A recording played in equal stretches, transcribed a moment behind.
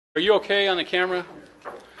Are you okay on the camera?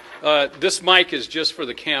 This mic is just for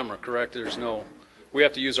the camera, correct? We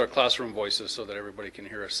have to use our classroom voices so that everybody can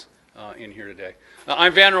hear us in here today.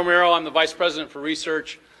 I'm Van Romero. I'm the Vice President for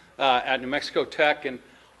Research at New Mexico Tech, and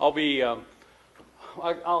I'll be, I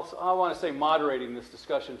want to say, moderating this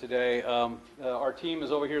discussion today. Our team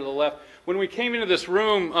is over here to the left. When we came into this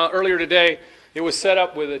room earlier today, it was set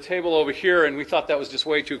up with a table over here, and we thought that was just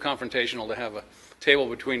way too confrontational to have a table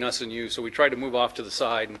between us and you, so we tried to move off to the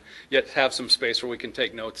side and yet have some space where we can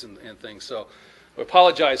take notes and things. So I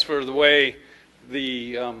apologize for the way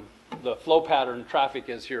the flow pattern traffic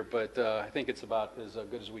is here, but I think it's about as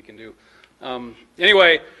good as we can do.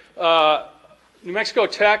 Anyway, New Mexico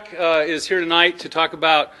Tech is here tonight to talk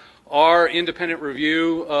about our independent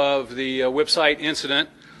review of the WIPP incident.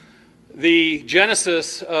 The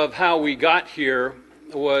genesis of how we got here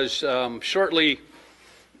was shortly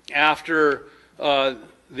after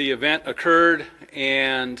the event occurred,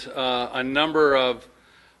 and a number of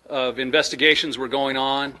investigations were going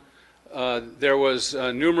on. There was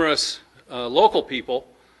numerous local people,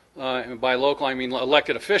 and by local I mean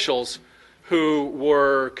elected officials, who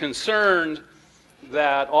were concerned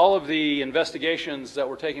that all of the investigations that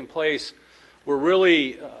were taking place were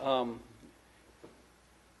really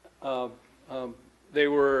they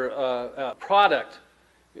were a product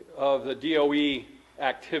of the DOE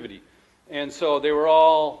activity. And so they were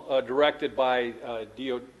all directed by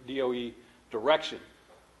DOE direction.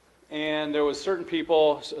 And there was certain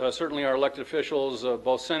people, certainly our elected officials,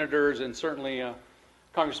 both senators and certainly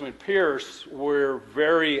Congressman Pierce, were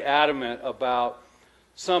very adamant about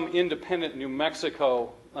some independent New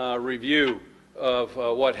Mexico review of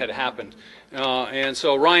what had happened. And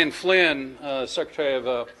so Ryan Flynn, Secretary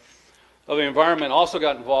of the Environment, also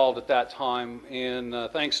got involved at that time. And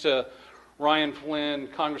thanks to Ryan Flynn,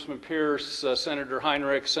 Congressman Pierce, Senator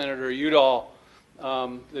Heinrich, Senator Udall,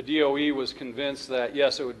 the DOE was convinced that,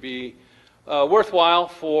 yes, it would be worthwhile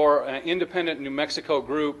for an independent New Mexico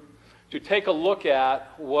group to take a look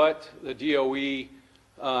at what the DOE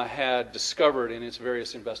had discovered in its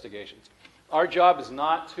various investigations. Our job is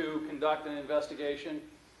not to conduct an investigation.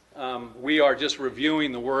 We are just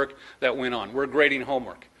reviewing the work that went on. We're grading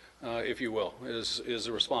homework, if you will, is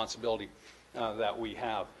the responsibility that we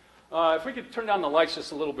have. If we could turn down the lights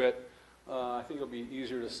just a little bit, I think it'll be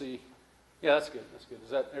easier to see. Yeah, that's good. That's good.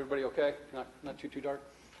 Is that everybody okay? Not too dark?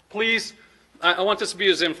 Please, I want this to be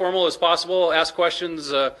as informal as possible. Ask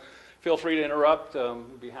questions. Feel free to interrupt.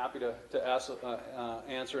 We'd be happy to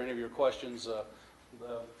answer any of your questions.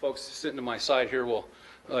 The folks sitting to my side here will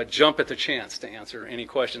jump at the chance to answer any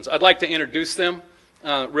questions. I'd like to introduce them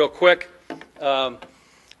real quick.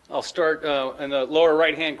 I'll start in the lower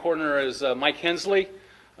right-hand corner is Mike Hensley.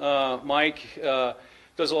 Mike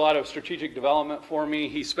does a lot of strategic development for me.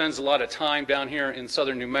 He spends a lot of time down here in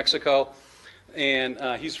southern New Mexico, and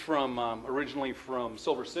he's originally from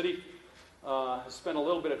Silver City. Has spent a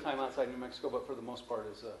little bit of time outside New Mexico, but for the most part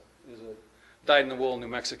is a dyed-in-the-wool New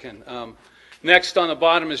Mexican. Next on the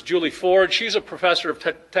bottom is Julie Ford. She's a professor of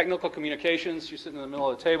technical communications. She's sitting in the middle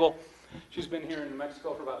of the table. She's been here in New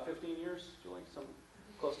Mexico for about 15 years, Julie, something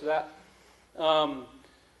close to that.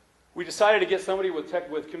 We decided to get somebody with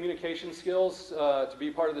communication skills to be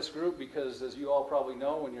part of this group because, as you all probably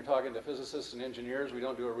know, when you're talking to physicists and engineers, we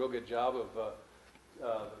don't do a real good job of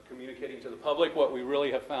communicating to the public what we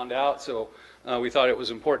really have found out. So we thought it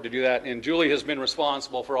was important to do that. And Julie has been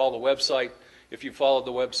responsible for all the website. If you followed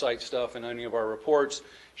the website stuff in any of our reports,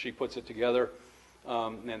 she puts it together.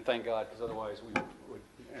 And thank God, because otherwise we would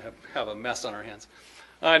have a mess on our hands.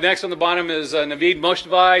 Next on the bottom is Naveed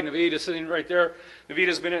Moshtavai. Naveed is sitting right there. Naveed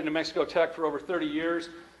has been at New Mexico Tech for over 30 years.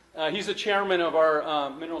 He's the chairman of our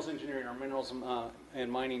minerals engineering, our minerals and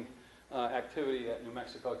mining activity at New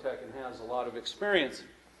Mexico Tech, and has a lot of experience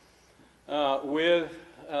has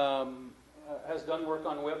done work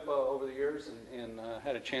on WIPP over the years and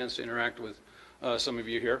had a chance to interact with some of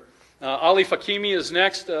you here. Ali Fakimi is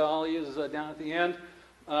next. Ali is down at the end.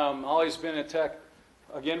 Ali's been at Tech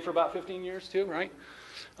again for about 15 years too, right?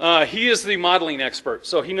 He is the modeling expert,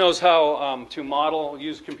 so he knows how to model,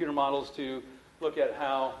 use computer models to look at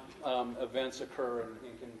how events occur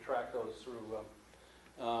and can track those through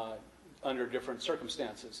under different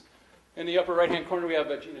circumstances. In the upper right-hand corner, we have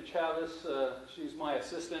Gina Chavez. She's my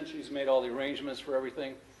assistant. She's made all the arrangements for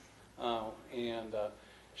everything, and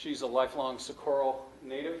she's a lifelong Socorro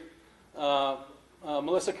native.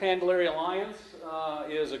 Melissa Candelaria Lyons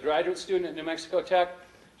is a graduate student at New Mexico Tech.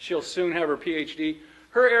 She'll soon have her PhD.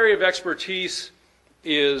 Her area of expertise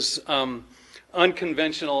is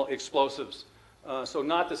unconventional explosives. So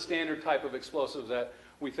not the standard type of explosives that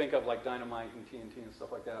we think of like dynamite and TNT and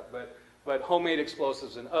stuff like that, but but homemade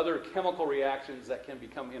explosives and other chemical reactions that can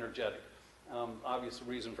become energetic. Obvious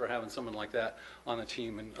reason for having someone like that on the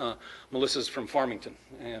team. And Melissa's from Farmington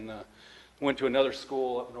and went to another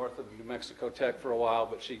school up north of New Mexico Tech for a while,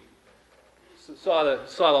 but she saw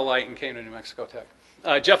the light and came to New Mexico Tech.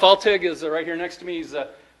 Jeff Altig is right here next to me. He's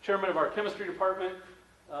chairman of our chemistry department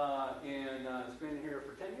and has been here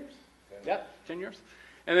for 10 years? Yeah, 10 years.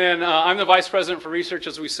 And then I'm the vice president for research,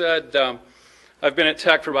 as we said. I've been at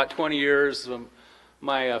Tech for about 20 years.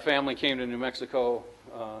 My family came to New Mexico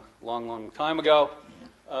long time ago.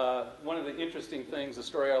 One of the interesting things, the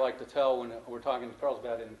story I like to tell when we're talking to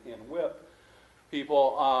Carlsbad and WIPP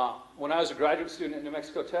people, when I was a graduate student at New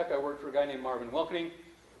Mexico Tech, I worked for a guy named Marvin Wilkening,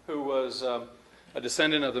 who was a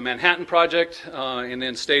descendant of the Manhattan Project, and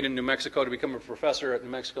then stayed in New Mexico to become a professor at New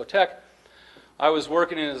Mexico Tech. I was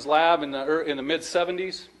working in his lab in the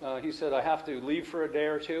mid-70s. He said, I have to leave for a day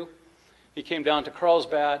or two. He came down to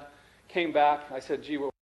Carlsbad, came back. I said, gee,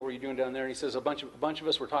 what were you doing down there? And he says, a bunch of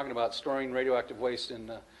us were talking about storing radioactive waste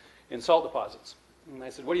in salt deposits. And I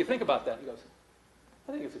said, what do you think about that? He goes,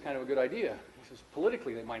 I think it's a kind of a good idea. He says,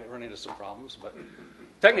 politically they might run into some problems, but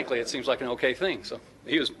technically it seems like an okay thing. So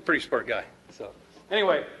he was a pretty smart guy. So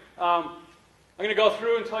anyway, I'm going to go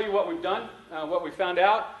through and tell you what we've done, what we found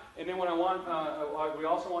out, and then what we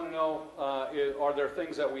also want to know, are there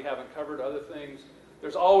things that we haven't covered, other things?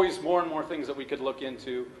 There's always more and more things that we could look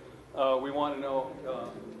into. We want to know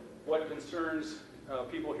what concerns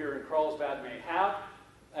people here in Carlsbad may have,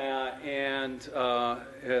 and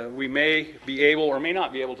we may be able or may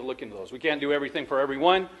not be able to look into those. We can't do everything for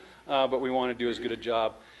everyone, but we want to do as good a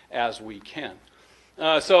job as we can.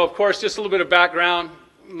 So, of course, just a little bit of background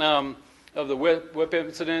of the WIPP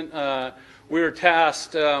incident. We were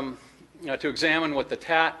tasked to examine what the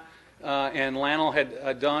TAT and LANL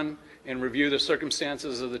had done and review the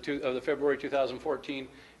circumstances of the February 2014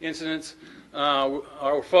 incidents.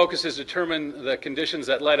 Our focus is to determine the conditions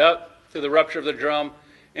that led up to the rupture of the drum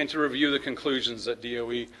and to review the conclusions that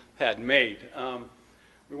DOE had made.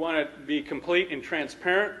 We want to be complete and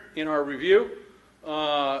transparent in our review,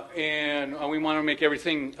 and we want to make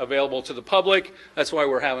everything available to the public. That's why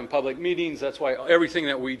we're having public meetings. That's why everything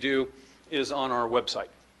that we do is on our website.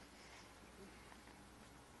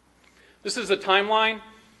 This is the timeline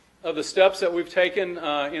of the steps that we've taken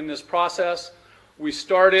in this process. We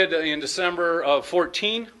started in December of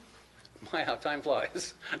 14. My, how time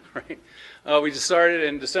flies, right? We just started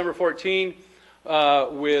in December 14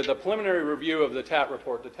 with a preliminary review of the TAT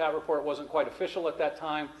report. The TAT report wasn't quite official at that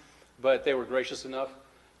time, but they were gracious enough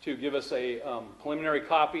to give us a preliminary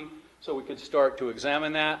copy so we could start to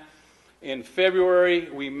examine that. In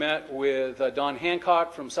February, we met with Don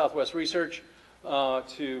Hancock from Southwest Research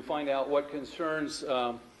to find out what concerns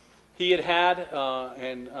he had,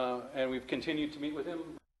 and we've continued to meet with him,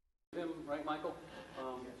 right, Michael?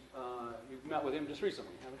 You've met with him just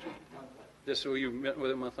recently, haven't you? Just so you met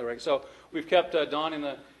with him monthly, right? So we've kept Don in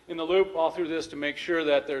the loop all through this to make sure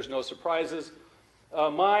that there's no surprises.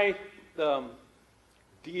 My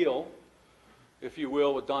deal, if you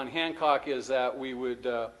will, with Don Hancock is that we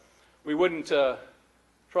wouldn't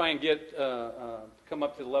try and come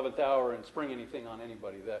up to the 11th hour and spring anything on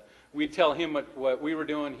anybody. That we'd tell him what we were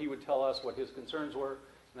doing, he would tell us what his concerns were,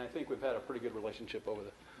 and I think we've had a pretty good relationship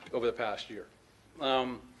over the past year.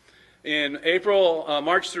 In April,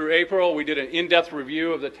 March through April, we did an in-depth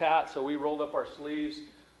review of the TAT, so we rolled up our sleeves,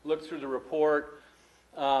 looked through the report,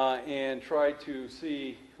 and tried to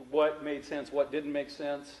see what made sense, what didn't make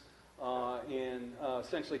sense, and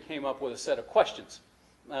essentially came up with a set of questions.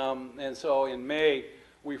 And so in May,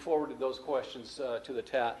 we forwarded those questions to the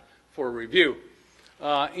TAT for review.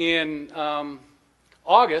 In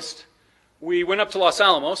August, we went up to Los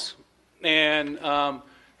Alamos and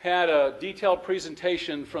had a detailed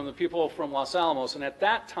presentation from the people from Los Alamos. And at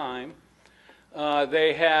that time,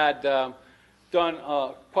 they had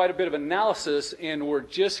done quite a bit of analysis and were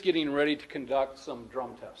just getting ready to conduct some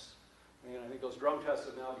drum tests. And I think those drum tests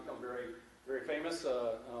have now become very, very famous.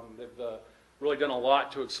 They've really done a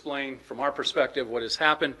lot to explain from our perspective what has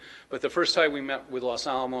happened. But the first time we met with Los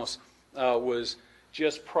Alamos was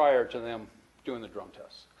just prior to them doing the drum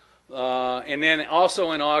tests. And then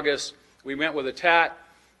also in August, we met with a TAT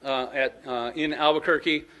in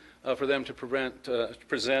Albuquerque for them to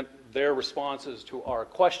present their responses to our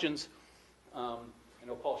questions. I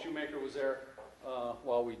know Paul Shoemaker was there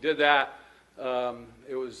while we did that.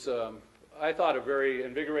 It was, I thought, a very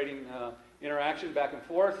invigorating interaction back and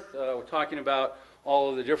forth. We're talking about all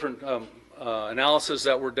of the different analysis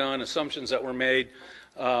that were done, assumptions that were made,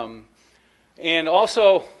 and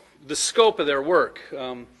also the scope of their work.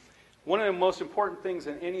 One of the most important things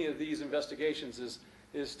in any of these investigations is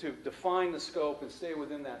is to define the scope and stay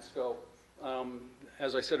within that scope.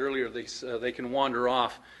 As I said earlier, they can wander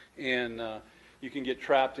off, and you can get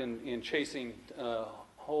trapped in chasing a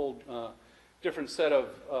whole different set of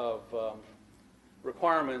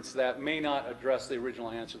requirements that may not address the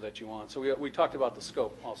original answer that you want. So we talked about the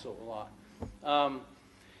scope also a lot.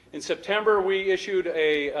 In September, we issued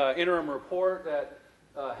a interim report that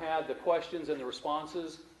had the questions and the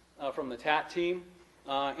responses from the TAT team.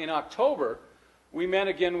 In October, we met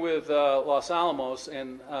again with Los Alamos,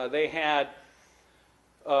 and they had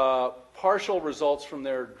partial results from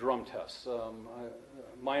their drum tests.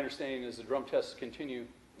 My understanding is the drum tests continue,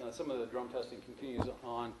 some of the drum testing continues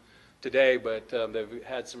on today, but they've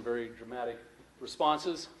had some very dramatic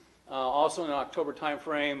responses. Also in the October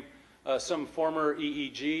timeframe, some former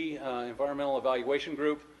EEG, Environmental Evaluation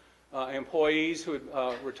Group, employees who had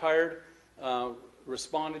retired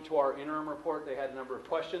responded to our interim report. They had a number of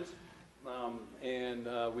questions,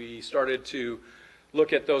 and we started to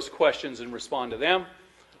look at those questions and respond to them.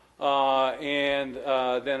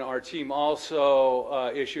 Then our team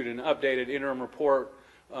also issued an updated interim report.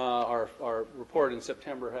 Our report in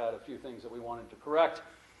September had a few things that we wanted to correct.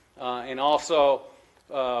 And also,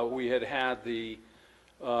 we had the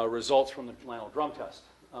results from the LANL drum test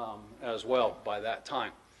as well by that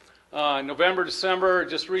time. November, December,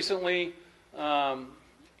 just recently,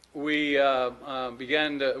 we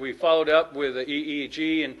followed up with the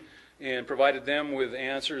EEG and provided them with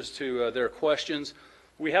answers to their questions.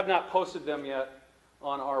 We have not posted them yet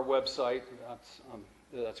on our website.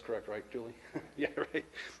 That's correct, right, Julie? Yeah, right.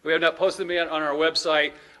 We have not posted them yet on our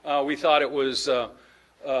website. We thought it was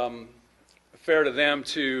fair to them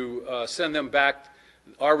to send them back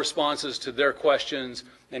our responses to their questions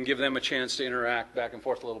and give them a chance to interact back and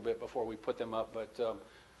forth a little bit before we put them up. But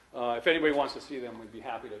if anybody wants to see them, we'd be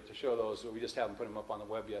happy to show those. We just haven't put them up on the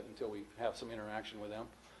web yet until we have some interaction with them.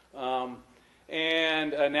 Now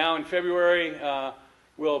in February,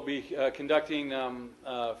 we'll be conducting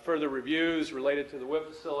further reviews related to the WIPP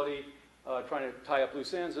facility, trying to tie up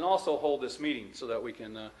loose ends, and also hold this meeting so that we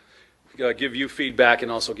can give you feedback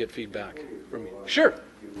and also get feedback from you. Sure.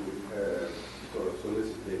 You sort of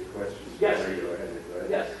solicited questions. Yes. Where you're headed, right?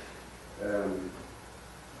 Yes.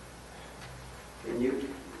 And you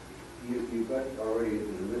got already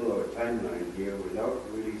in the middle of a timeline here without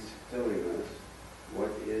really telling us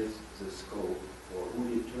what is the scope, or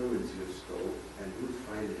who determines your scope, and who's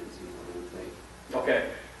financing the whole thing. Okay.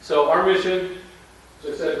 So our mission,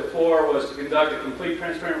 as I said before, was to conduct a complete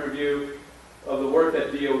transparent review of the work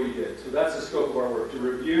that DOE did. So that's the scope of our work, to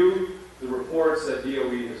review the reports that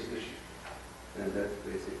DOE has issued. And that's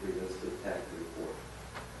basically the TAT report.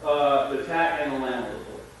 The TAT and the LANL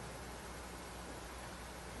report.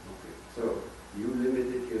 Okay. So you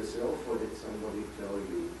limited yourself, or did somebody tell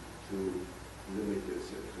you to limit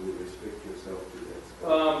yourself, to restrict yourself to that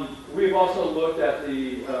scope? We've also looked at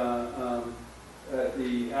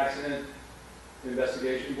the Accident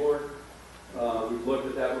Investigation Board. We've looked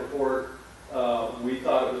at that report. We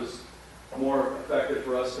thought it was more effective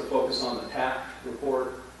for us to focus on the TAT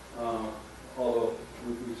report, although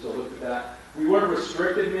we still looked at that. We weren't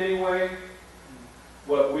restricted in any way.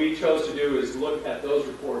 What we chose to do is look at those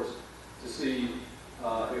reports to see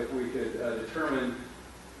if we could determine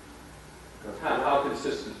how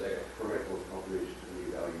consistent they are. Correct, was published in the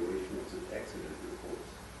evaluation of the accident reports.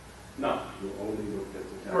 No. You only looked at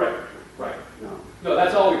the TAT Correct. report. Right. No. No,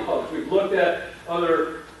 that's all we published. We've looked at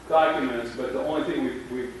other documents, but the only thing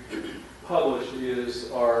we've published is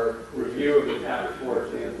our review of the TAT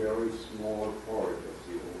report. It's a very small part of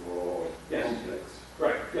the overall complex.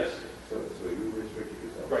 Right, yes. So you restricted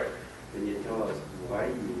yourself. Right. Can you tell us why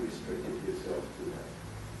you restricted yourself to that?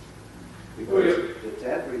 Because the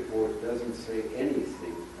TAT report doesn't say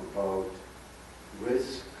anything about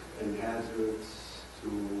risk and hazards to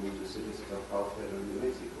the citizens of Alfred and New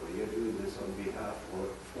Mexico. You're doing this on behalf or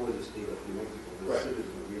for the state of New Mexico, the citizens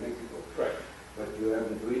of New Mexico. Right. But you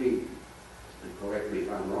haven't really, and correct me if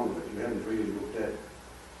I'm wrong, but you haven't really looked at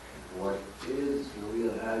what is the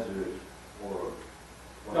real hazard or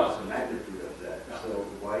what's the magnitude of that. No. So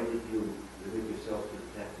why did you limit yourself to the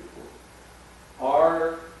TAT report?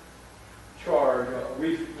 Our charge,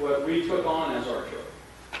 what we took on as our charge,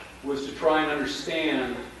 was to try and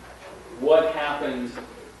understand what happened,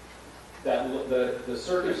 that the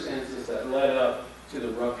circumstances that led up to the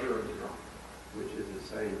rupture of the drum. Which is a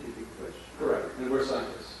scientific question. Correct, and we're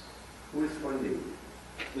scientists. Who is funding you?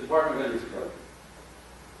 The Department of Energy project.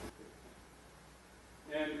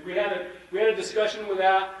 And we had a discussion with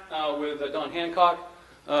that with Don Hancock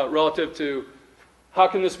relative to how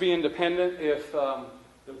can this be independent if the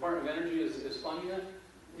Department of Energy is funding it,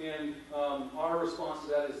 And our response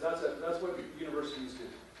to that is that's what universities do.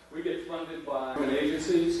 We get funded by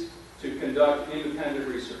agencies to conduct independent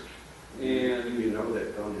research. And you know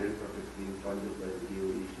that Don Hancock is being funded by the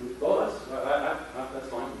DOE too? Well, that's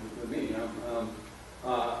fine with me.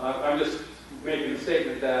 I'm just making a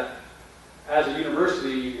statement that as a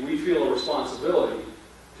university, we feel a responsibility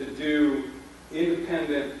to do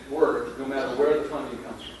independent work no matter where the funding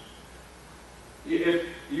comes from. If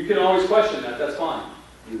you can always question that, that's fine.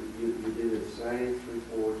 You did a science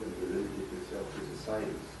report and presented yourself as a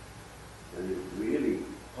science. And it really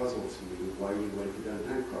puzzles me why you went to Don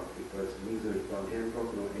Hancock, because neither Don Hancock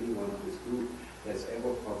nor anyone of his group has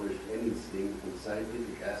ever published anything on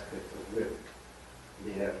scientific aspects of WIPP.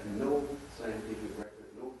 They have no scientific record,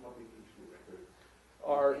 no publication record,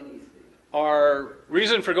 anything. Our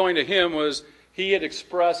reason for going to him was he had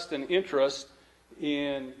expressed an interest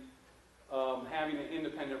in having an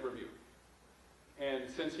independent review. And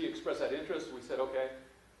since he expressed that interest, we said, okay,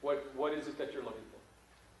 what is it that you're looking for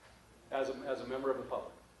as a member of the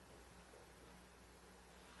public?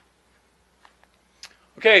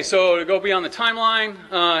 Okay, so to go beyond the timeline,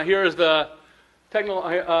 here is the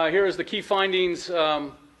key findings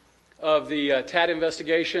of the TAT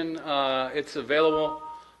investigation. It's available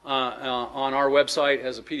on our website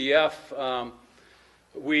as a PDF.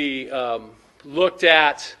 We looked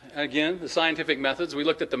at, again, the scientific methods. We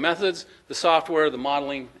looked at the methods, the software, the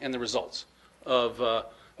modeling, and the results of the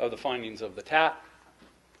findings of the TAT.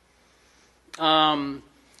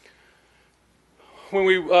 When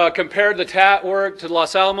we compared the TAT work to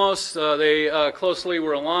Los Alamos, they closely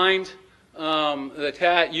were aligned. The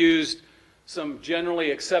TAT used some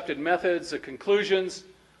generally accepted methods. The conclusions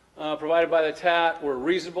provided by the TAT were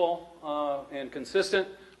reasonable and consistent,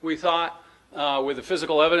 we thought, with the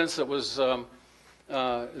physical evidence that was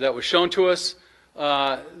shown to us.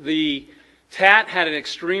 The TAT had an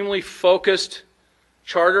extremely focused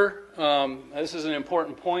charter. This is an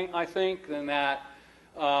important point, I think, in that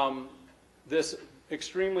this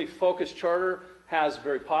extremely focused charter has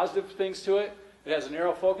very positive things to it. It has a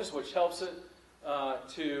narrow focus, which helps it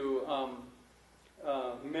to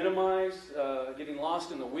minimize getting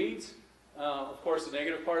lost in the weeds. Of course, the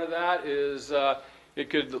negative part of that is it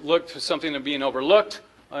could look to something of being overlooked,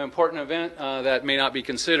 an important event that may not be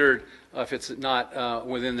considered if it's not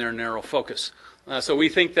within their narrow focus. So we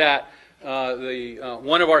think that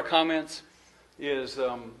one of our comments is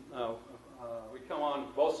we come on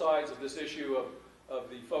both sides of this issue of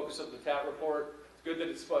the focus of the TAT report. It's good that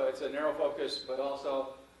it's a narrow focus, but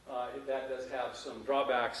also that does have some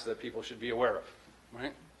drawbacks that people should be aware of.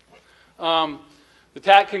 Right? The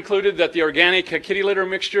TAT concluded that the organic kitty litter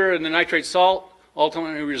mixture and the nitrate salt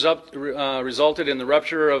ultimately resulted in the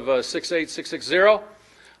rupture of 68660,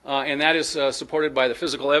 and that is supported by the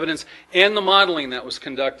physical evidence and the modeling that was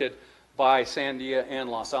conducted by Sandia and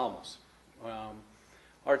Los Alamos.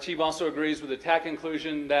 Our team also agrees with the TAT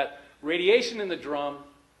conclusion that radiation in the drum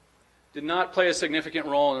did not play a significant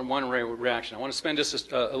role in one reaction. I want to spend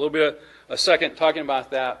just a little bit, a second talking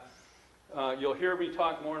about that. You'll hear me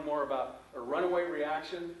talk more and more about a runaway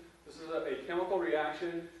reaction. This is a chemical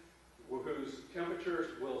reaction whose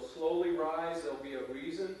temperatures will slowly rise. There'll be a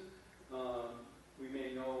reason. We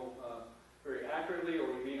may know very accurately, or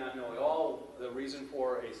we may not know at all the reason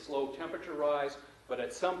for a slow temperature rise, but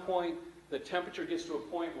at some point the temperature gets to a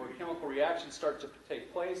point where chemical reactions start to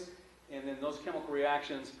take place, and then those chemical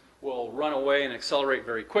reactions will run away and accelerate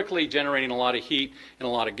very quickly, generating a lot of heat and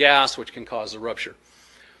a lot of gas, which can cause a rupture.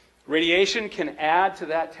 Radiation can add to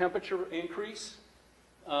that temperature increase,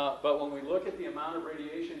 but when we look at the amount of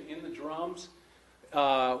radiation in the drums,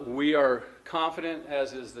 we are confident,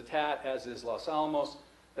 as is the TAT, as is Los Alamos,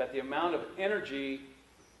 that the amount of energy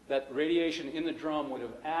that radiation in the drum would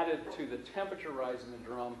have added to the temperature rise in the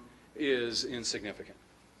drum is insignificant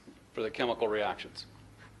for the chemical reactions.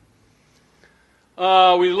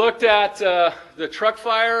 We looked at the truck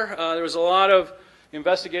fire. There was a lot of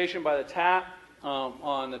investigation by the TAT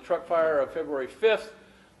on the truck fire of February 5th,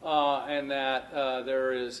 and that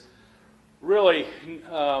there is really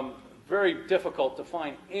very difficult to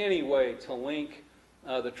find any way to link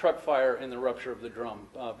the truck fire and the rupture of the drum.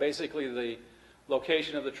 Basically, the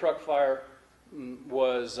location of the truck fire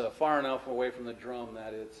was far enough away from the drum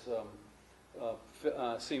that it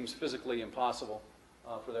seems physically impossible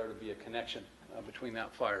for there to be a connection between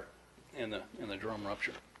that fire and the drum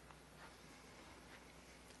rupture.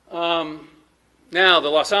 Now, the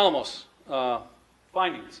Los Alamos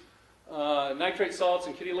findings. Nitrate salts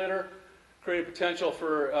and kitty litter create potential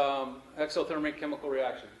for exothermic chemical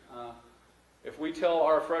reaction. If we tell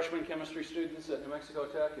our freshman chemistry students at New Mexico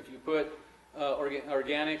Tech, if you put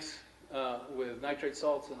organics with nitrate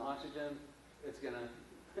salts and oxygen, it's going to,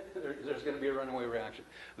 there's going to be a runaway reaction.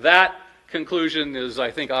 That conclusion is,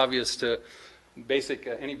 I think, obvious to any basic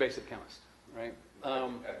chemist, right?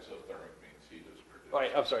 Exothermic means heat is produced.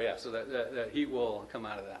 Right, I'm sorry, yeah, so that heat will come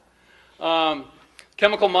out of that.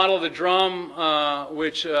 Chemical model of the drum,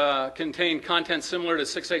 which contained content similar to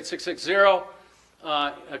 68660,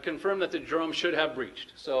 confirmed that the drum should have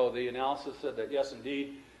breached. So the analysis said that, yes,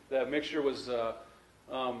 indeed, that mixture was, the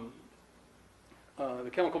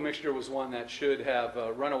chemical mixture was one that should have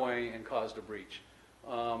run away and caused a breach.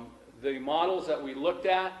 The models that we looked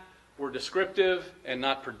at were descriptive and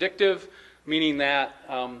not predictive, meaning that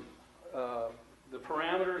the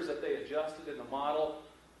parameters that they adjusted in the model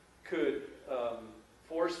could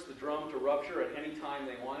force the drum to rupture at any time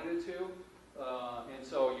they wanted it to. And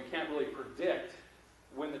so you can't really predict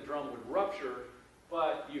when the drum would rupture,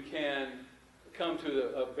 but you can come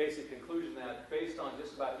to a basic conclusion that based on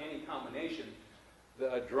just about any combination,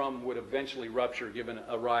 the drum would eventually rupture given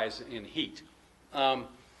a rise in heat.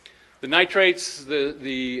 The nitrates,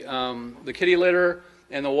 the kitty litter,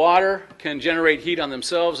 and the water can generate heat on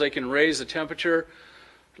themselves. They can raise the temperature,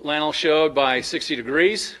 LANL showed, by 60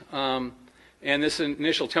 degrees. And this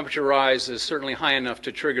initial temperature rise is certainly high enough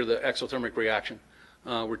to trigger the exothermic reaction,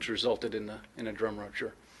 which resulted in a drum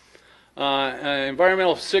rupture.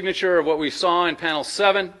 Environmental signature of what we saw in panel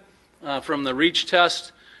 7 from the reach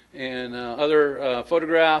test and other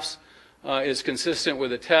photographs is consistent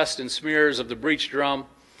with the test and smears of the breech drum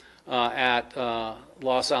at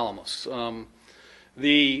Los Alamos.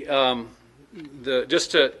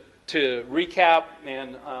 Just to recap,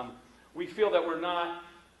 and we feel that we're not,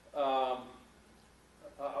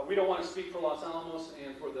 we don't want to speak for Los Alamos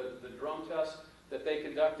and for the drum test that they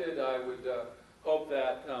conducted. I would hope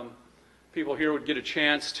that people here would get a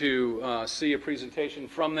chance to see a presentation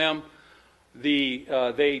from them.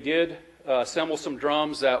 They did assemble some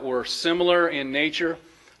drums that were similar in nature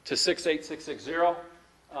to 68660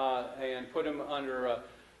 and put them under a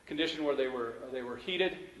condition where they were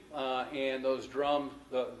heated, and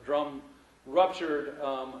the drum ruptured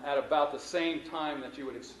at about the same time that you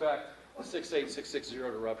would expect a 68660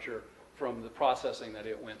 to rupture from the processing that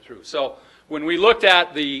it went through. So when we looked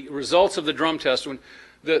at the results of the drum test,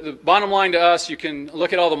 the bottom line to us, you can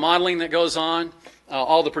look at all the modeling that goes on,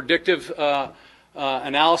 all the predictive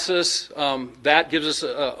analysis. That gives us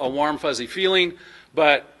a warm, fuzzy feeling.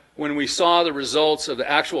 But when we saw the results of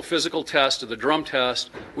the actual physical test, of the drum test,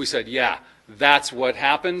 we said, yeah, that's what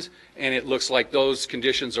happened. And it looks like those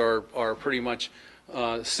conditions are pretty much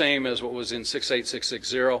same as what was in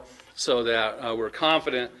 68660, so that we're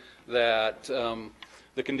confident that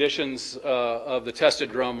the conditions of the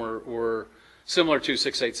tested drum were similar to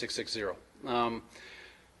 68660.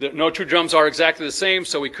 No two drums are exactly the same,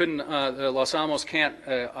 so we couldn't, Los Alamos can't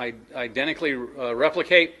identically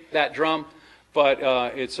replicate that drum, but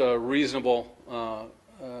it's a reasonable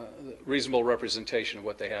representation of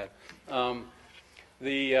what they had.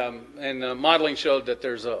 The modeling showed that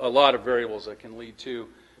there's a lot of variables that can lead to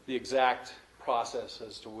the exact process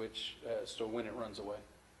as to when it runs away.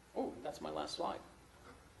 Oh, that's my last slide.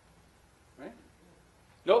 Right?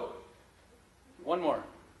 Nope. One more.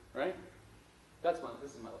 Right? This is my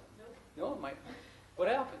last. No, it might. What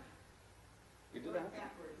happened? You did that?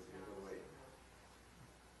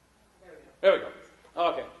 There we go.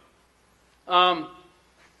 Okay.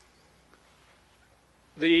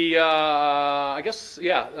 I guess,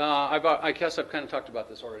 yeah, I guess I've kind of talked about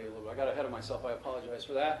this already a little bit. I got ahead of myself. I apologize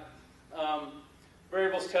for that.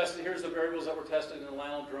 Variables tested. Here's the variables that were tested in the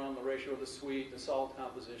LANL drum: the ratio of the sweet, the salt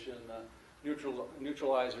composition,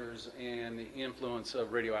 neutralizers, and the influence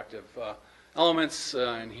of radioactive elements.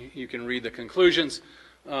 And you can read the conclusions.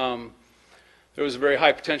 There was a very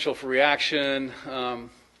high potential for reaction,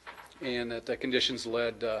 and that the conditions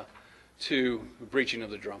led to breaching of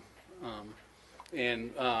the drum.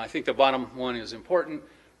 I think the bottom one is important.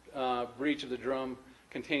 Breach of the drum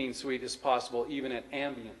containing sweet is possible even at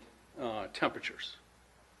ambient temperatures.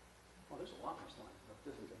 Oh, there's a lot more slides left,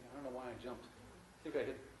 isn't there? I don't know why I jumped. I think I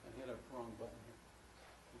hit a wrong button here.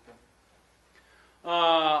 Okay.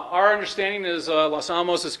 Our understanding is Los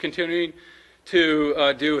Alamos is continuing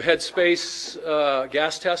to do headspace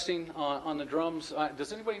gas testing on the drums.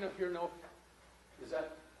 Does anybody here know? Is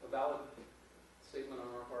that a valid statement on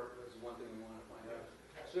our part? That's one thing we want to find out.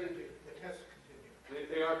 The tests continue.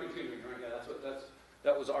 They are continuing, right? Yeah,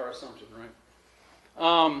 that was our assumption, right?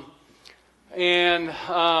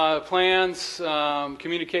 Plans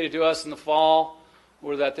communicated to us in the fall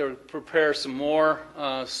were that they would prepare some more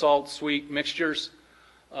salt-sweet mixtures,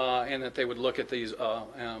 and that they would look at these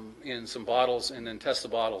in some bottles and then test the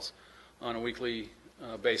bottles on a weekly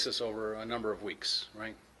basis over a number of weeks,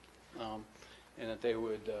 right? And that they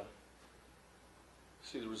would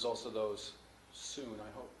see the results of those soon,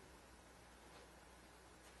 I hope.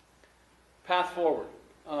 Path forward.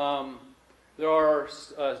 There are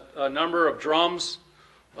a number of drums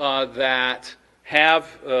that have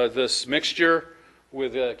this mixture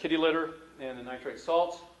with kitty litter and the nitrate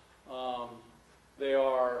salts. They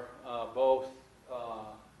are both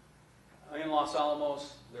in Los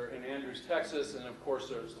Alamos, they're in Andrews, Texas, and of course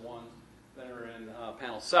there's the ones that are in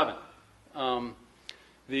Panel 7.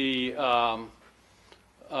 The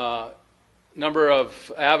number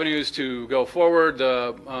of avenues to go forward,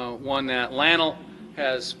 the one that LANL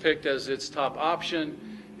has picked as its top option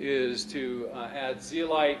is to add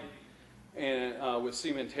zeolite and with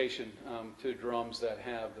cementation to drums that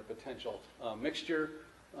have the potential mixture.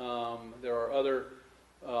 There are other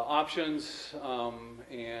options,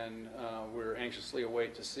 and we're anxiously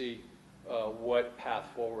await to see what path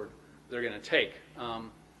forward they're going to take.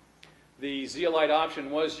 The zeolite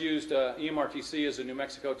option was used, EMRTC is a New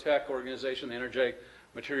Mexico Tech organization, the Energetic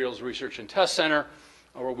Materials Research and Test Center,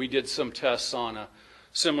 where we did some tests on a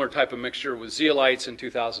similar type of mixture with zeolites in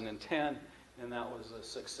 2010, and that was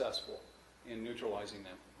successful in neutralizing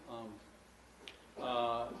them.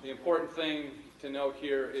 The important thing to note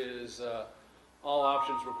here is all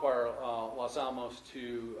options require Los Alamos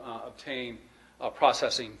to obtain a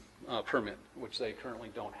processing permit, which they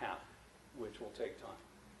currently don't have, which will take time.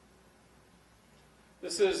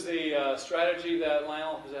 This is the strategy that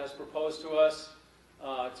LANL has proposed to us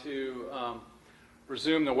to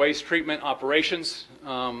resume the waste treatment operations.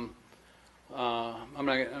 I'm not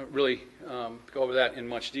going to really go over that in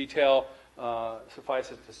much detail.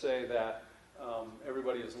 Suffice it to say that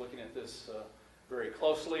everybody is looking at this very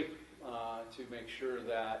closely to make sure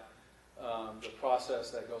that the process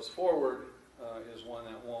that goes forward is one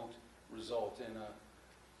that won't result in a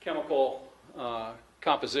chemical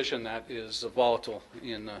composition that is volatile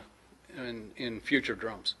in future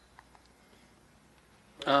drums.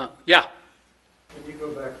 Yeah. Can you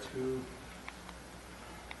go back to,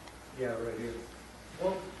 right here.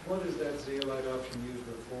 What is that zeolite option used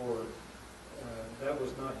before? That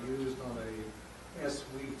was not used on a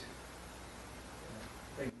S-wheat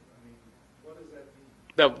thing. I mean, what does that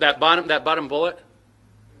mean? That bottom bullet?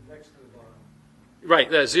 Next to the bottom. Right,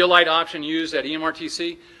 the zeolite option used at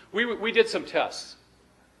EMRTC. We did some tests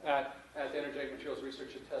at the Energetic Materials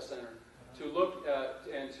Research and Test Center to look at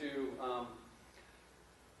and to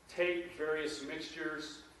take various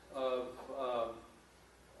mixtures of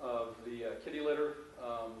the kitty litter.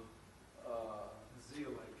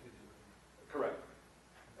 Zeolite kitty litter. Correct.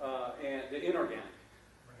 And the inorganic.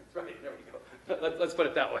 Right, there we go. Let's put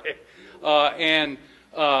it that way. And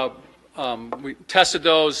we tested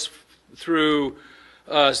those through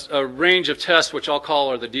a range of tests, which I'll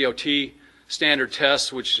call are the DOT standard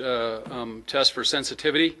tests, which test for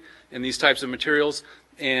sensitivity in these types of materials.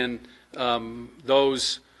 And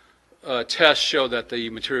those tests show that the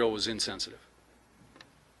material was insensitive.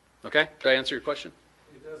 Okay? Did I answer your question?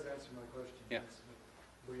 It does answer my question. Yeah.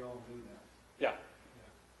 We all do that. Yeah.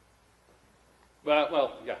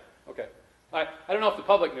 Well, yeah. Okay. I don't know if the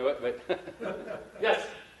public knew it, but yes.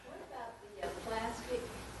 What about the plastic?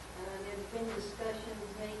 There's been discussions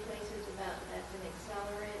many places about that's an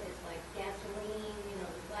accelerant. It's like gasoline, the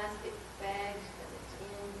plastic bags that it's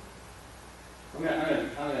in.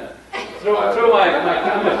 I'm gonna throw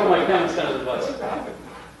my comments under the bus.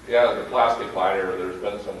 Yeah, the plastic liner, there's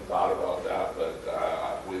been some thought about that, but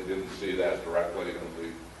we didn't see that directly in the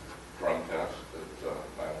drum test that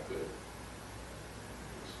LANL did.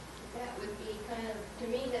 That would be to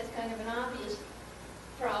me, that's kind of an obvious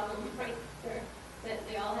problem right there, that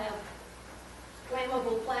they all have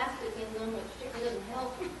flammable plastic in them, which certainly doesn't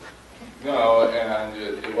help. No, and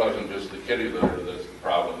it wasn't just the kitty litter that's the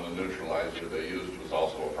problem. The neutralizer they used was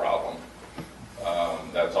also a problem.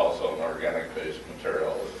 That's also an organic-based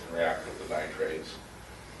material that can react with the nitrates.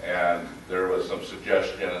 And there was some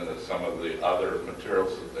suggestion that some of the other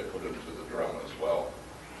materials that they put into the drum as well,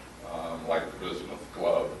 like the bismuth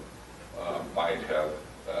glove, might have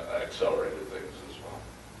accelerated things as well.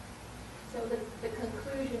 So the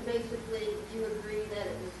conclusion, basically, you agree that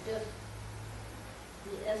it was just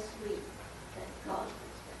the S-suite that caused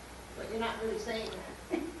this, but you're not really saying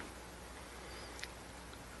that.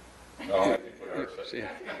 No, I think we are saying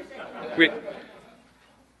that.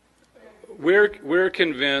 We're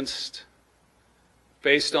convinced,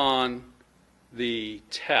 based on the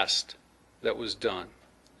test that was done,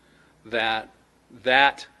 that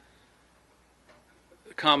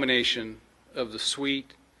combination of the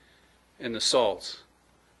sweet and the salts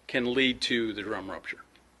can lead to the drum rupture.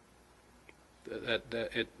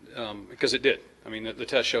 because it did. I mean, the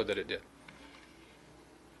test showed that it did.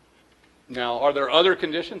 Now, are there other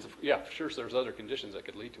conditions? Yeah, for sure there's other conditions that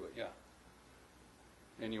could lead to it, yeah.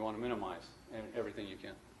 And you want to minimize everything you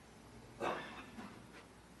can.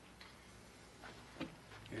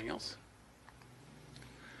 Anything else?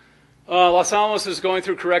 Los Alamos is going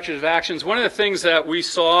through corrective actions. One of the things that we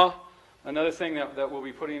saw, another thing that we'll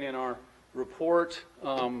be putting in our report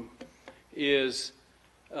is,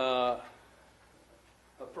 for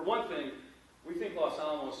one thing, we think Los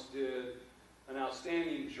Alamos did an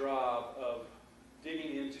outstanding job of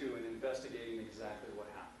digging into and investigating exactly what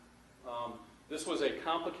happened. This was a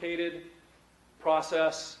complicated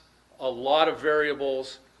process, a lot of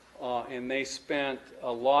variables, and they spent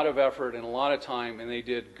a lot of effort and a lot of time, and they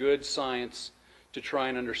did good science to try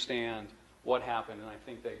and understand what happened, and I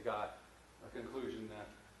think they got a conclusion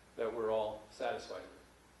that we're all satisfied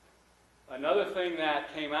with. Another thing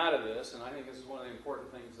that came out of this, and I think this is one of the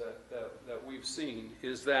important things that we've seen,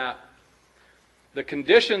 is that the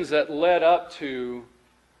conditions that led up to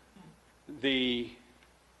the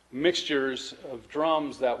mixtures of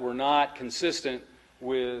drums that were not consistent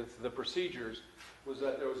with the procedures was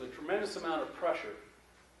that there was a tremendous amount of pressure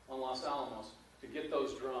on Los Alamos to get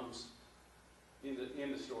those drums into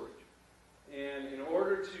storage. And in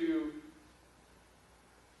order to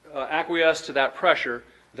acquiesce to that pressure,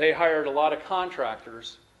 they hired a lot of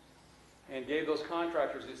contractors and gave those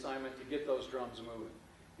contractors the assignment to get those drums moving.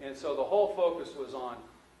 And so the whole focus was on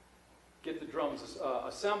get the drums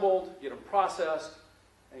assembled, get them processed,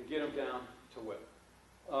 and get them down to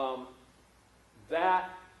WIPP. That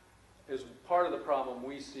is part of the problem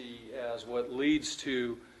we see as what leads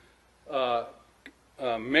to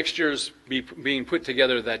mixtures being put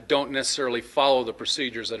together that don't necessarily follow the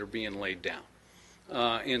procedures that are being laid down.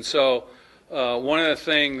 And so one of the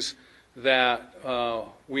things that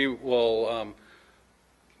we will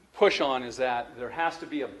push on is that there has to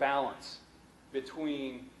be a balance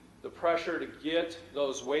between the pressure to get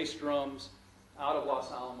those waste drums out of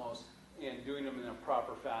Los Alamos and doing them in a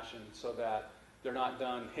proper fashion so that they're not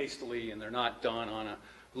done hastily and they're not done on a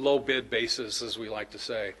low bid basis, as we like to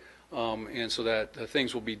say, and so that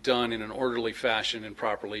things will be done in an orderly fashion and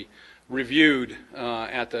properly reviewed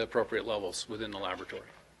at the appropriate levels within the laboratory.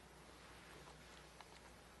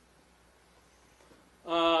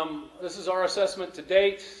 This is our assessment to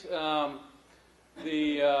date.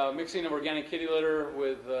 The mixing of organic kitty litter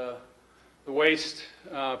with the waste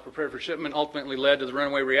prepared for shipment ultimately led to the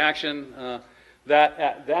runaway reaction.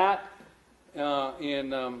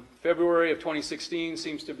 In February of 2016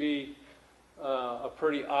 seems to be a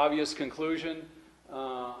pretty obvious conclusion.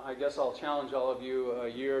 I guess I'll challenge all of you a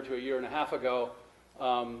year to a year and a half ago.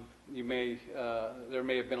 There may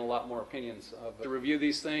have been a lot more opinions to review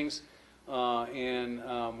these things, and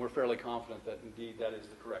we're fairly confident that indeed that is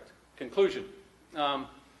the correct conclusion.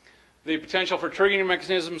 The potential for triggering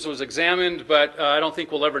mechanisms was examined, but I don't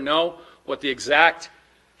think we'll ever know what the exact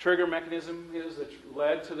trigger mechanism is that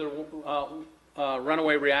led to the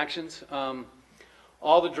runaway reactions.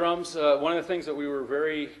 All the drums, one of the things that we were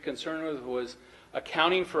very concerned with was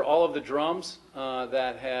accounting for all of the drums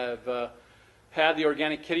that have had the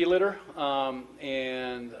organic kitty litter,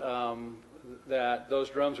 and that those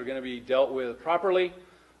drums are going to be dealt with properly.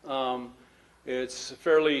 It's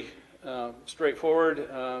fairly straightforward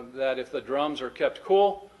that if the drums are kept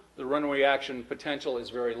cool, the runaway reaction potential is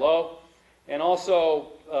very low. And also,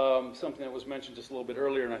 something that was mentioned just a little bit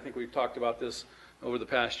earlier, and I think we've talked about this over the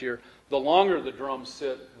past year, the longer the drums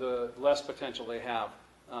sit, the less potential they have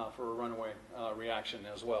for a runaway reaction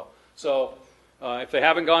as well. So if they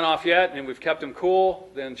haven't gone off yet and we've kept them cool,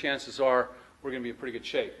 then chances are we're going to be in pretty good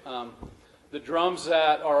shape. The drums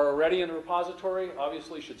that are already in the repository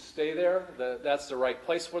obviously should stay there. That's the right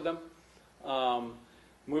place for them.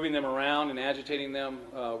 Moving them around and agitating them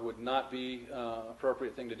would not be an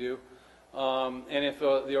appropriate thing to do. And if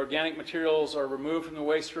the organic materials are removed from the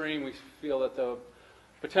waste stream, we feel that the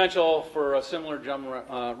potential for a similar drum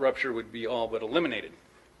rupture would be all but eliminated.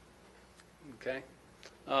 Okay.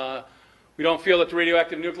 We don't feel that the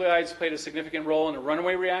radioactive nuclides played a significant role in the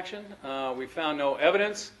runaway reaction. We found no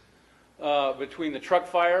evidence between the truck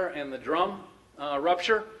fire and the drum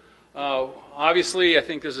rupture. Obviously, I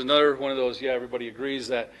think this is another one of those, yeah, everybody agrees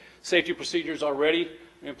that safety procedures already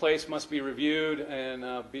in place must be reviewed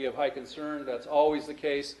and be of high concern. That's always the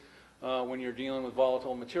case when you're dealing with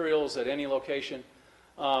volatile materials at any location.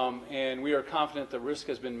 And we are confident the risk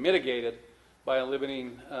has been mitigated by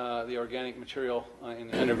eliminating the organic material in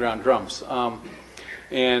the underground drums.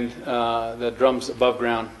 And the drums above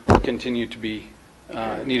ground continue to be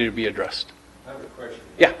needed to be addressed. I have a question.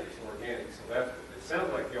 Yeah. It's organic, so it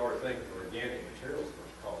sounds like you are thinking organic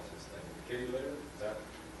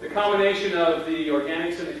combination of the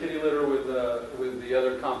organics in the kitty litter with the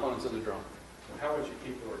other components of the drum. How would you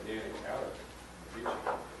keep the organics out of it?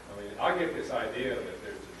 I mean, I get this idea that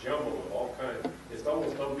there's a jumble of all kinds. It's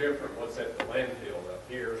almost no different what's at the landfill up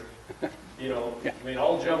here. You know, Yeah. I mean,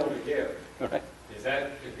 all jumbled together. Right. Is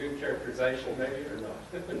that a good characterization, maybe, or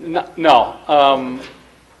not? No.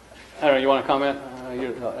 I don't know, you want to comment?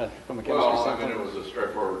 From a chemistry Well, I mean, standpoint? it was a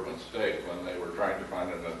straightforward mistake when they were trying to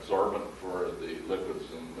find an absorbent for the liquids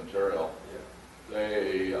and material.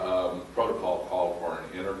 They, protocol called for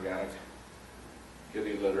an inorganic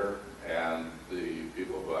kitty litter, and the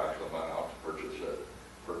people who actually went out to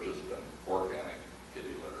purchased an organic kitty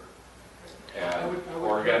litter. And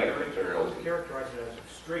organic materials. Characterize it as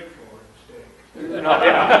a straightforward mistake. No,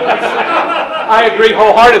 yeah. I agree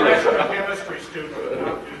wholeheartedly. A chemistry student would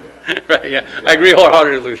not do that. Right, yeah, I agree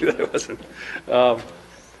wholeheartedly that it wasn't. But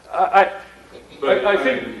I I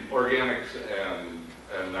think- mean, organics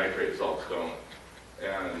and nitrate salts don't.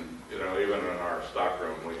 And, you know, even in our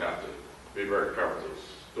stockroom, we have to be very careful to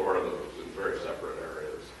store those in very separate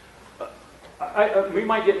areas. We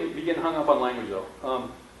might be getting hung up on language though.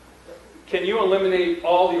 Can you eliminate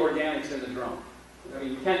all the organics in the drum? I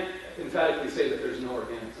mean, you can't emphatically say that there's no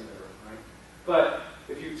organics in the drum, right? But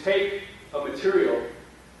if you take a material,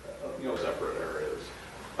 you know, Separate areas.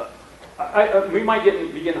 we might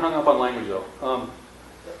be getting hung up on language though.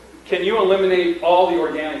 Can you eliminate all the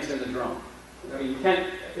organics in the drum? I mean, you can't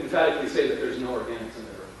emphatically say that there's no organics in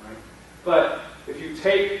the drum, right? But if you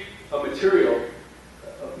take a material,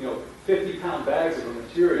 you know, 50-pound bags of a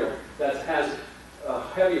material that has a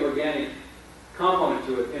heavy organic component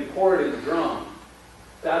to it and pour it in the drum,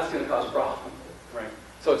 that's going to cause a problem, right?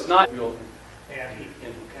 So it's not real. And heat,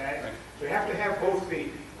 okay? Right. So you have to have both the,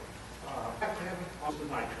 also the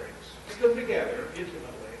nitrates. Put them together intimately.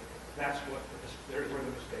 That's what, there's where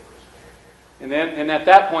the mistake was made. And at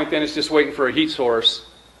that point, then it's just waiting for a heat source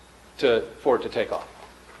for it to take off.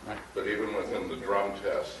 Right. But even within the drum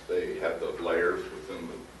test, they had the layers within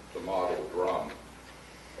the model drum.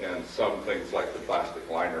 And some things like the plastic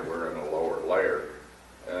liner were in a lower layer.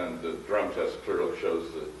 And the drum test clearly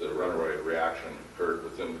shows that the runaway reaction occurred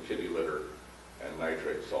within the kitty litter and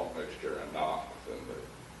nitrate salt mixture and not within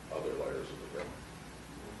the other layers of the drum.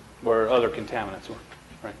 Where other contaminants were.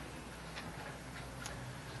 Right.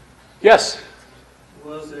 Yes?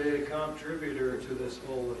 Was a contributor to this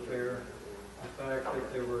whole affair the fact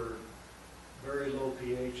that there were very low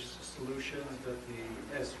pH solutions that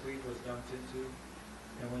the S-wheat was dumped into?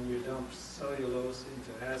 And when you dump cellulose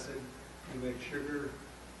into acid, you make sugar,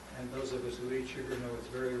 and those of us who eat sugar know it's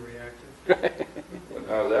very reactive.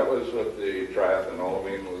 That was what the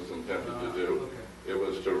triethanolamine was intended to do. Okay. It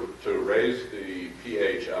was to raise the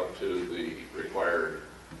pH up to the required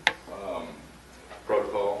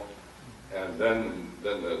protocol, and then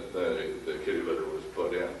the kitty litter was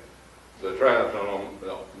put in. The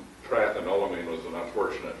triethanolamine was an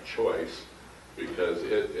unfortunate choice because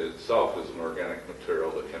it itself is an organic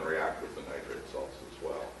material that can react with the nitrate salts as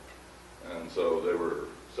well. And so there were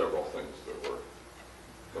several things that were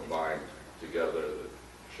combined together that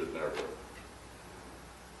should never.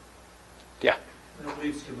 Yeah. That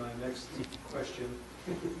leads to my next question.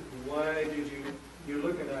 Why did you're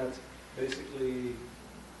looking at, basically,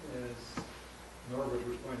 as Norbert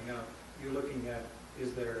was pointing out, you're looking at,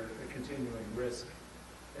 is there a continuing risk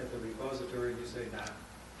at the repository? You say, nah,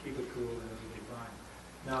 keep it cool and it'll be fine.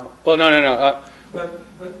 Now, Well, no.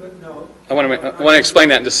 but no. I want to explain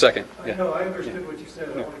that in just a second. I know, I understood what you said.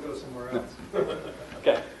 I want to go somewhere else.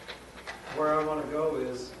 Okay. Where I want to go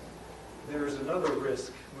is, there's another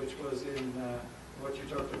risk, which was in what you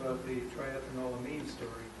talked about, the triethanolamine story.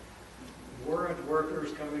 Weren't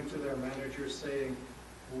workers coming to their managers saying,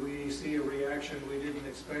 we see a reaction we didn't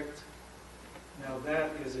expect? Now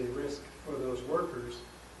that is a risk for those workers.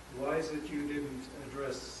 Why is it you didn't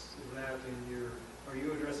address that in your, are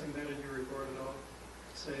you addressing that in your report at all?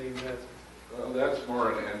 Saying that, Well, that's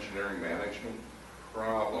more an engineering management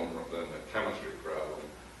problem than a chemistry problem.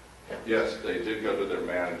 Yes, they did go to their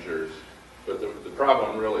managers, but the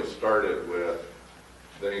problem really started with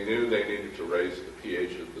they knew they needed to raise the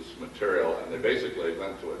pH of this material, and they basically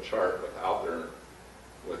went to a chart without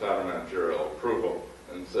a managerial approval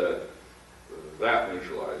and said, that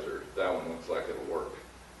neutralizer, that one looks like it'll work.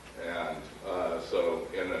 And so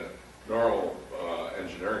in a normal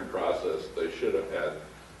engineering process, they should have had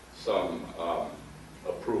some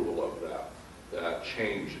approval of that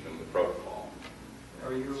change in the protocol.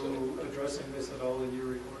 are you addressing this at all in your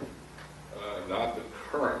report? Not the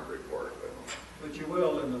current report, But you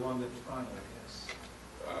will in the one that's final,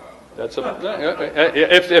 I guess.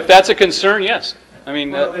 If that's a concern, yes. I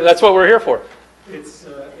mean, Well, that's what we're here for. It's,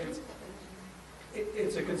 in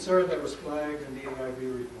concern that was flagged in the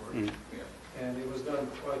AIB report. Mm. And it was done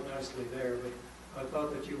quite nicely there, but I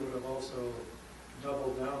thought that you would have also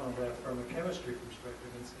doubled down on that from a chemistry perspective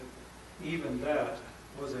and said even that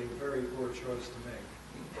was a very poor choice to make.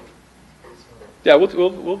 So, Yeah, we'll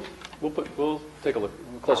take a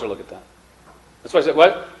closer look at that. That's why I said,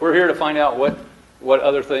 we're here to find out what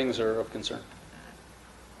other things are of concern.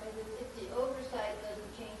 And if the oversight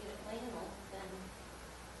doesn't change at LANL, then,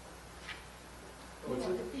 you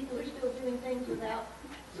know, the people are still doing things without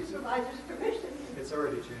supervisor's permission. it's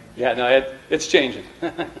already changed. Yeah, no, it's changing.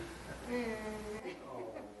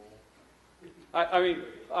 I mean,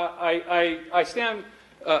 I stand,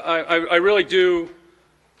 I really do,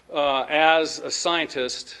 as a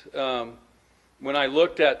scientist, when I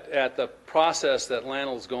looked at the process that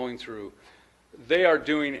LANL is going through, they are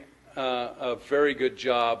doing a very good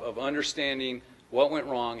job of understanding what went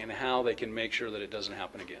wrong and how they can make sure that it doesn't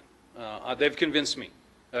happen again. They've convinced me.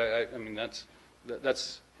 I mean, that's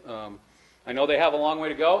I know they have a long way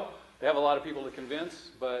to go. They have a lot of people to convince,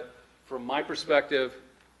 but from my perspective,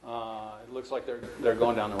 it looks like they're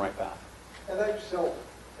going down the right path. And they still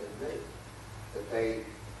admit that they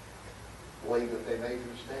believe that they made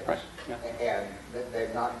mistakes. Right, yeah. And that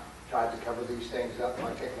they've not tried to cover these things up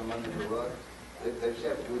by kicking them under the rug. They've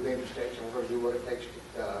said, we made mistakes and we're going to do what it takes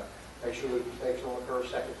to make sure that mistakes don't occur a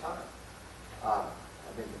second time. I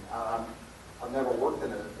mean, I've never worked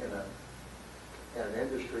in an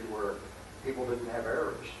industry where people didn't have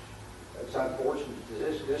errors. It's unfortunate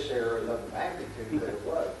that this error is of the magnitude that it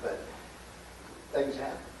was, but things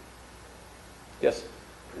happen. Yes?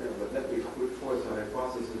 Yeah, but let me put forth a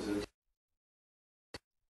hypothesis.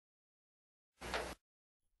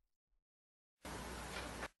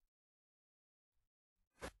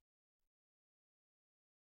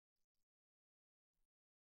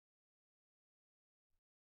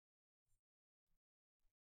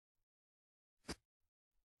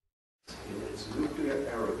 In its nuclear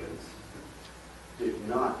arrogance, did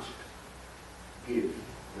not give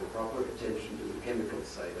the proper attention to the chemical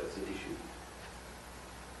side of the issue.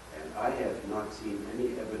 And I have not seen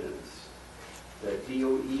any evidence that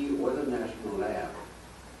DOE or the National Lab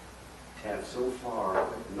have so far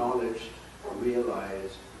acknowledged,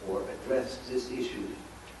 realized, or addressed this issue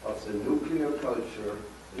of the nuclear culture,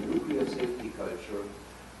 the nuclear safety culture,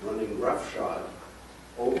 running roughshod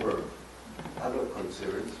over other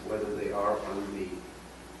concerns, whether they are on the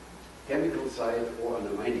chemical side or on the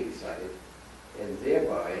mining side, and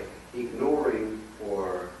thereby ignoring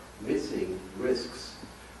or missing risks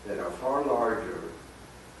that are far larger,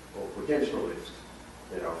 or potential risks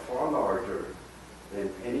that are far larger than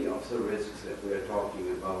any of the risks that we're talking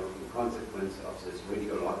about in consequence of this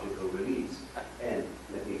radiological release. And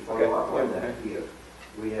let me follow up on that here.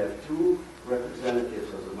 We have two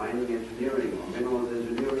representatives of the mining engineering or minerals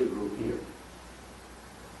engineering group here.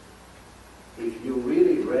 If you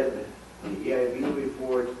really read the EIB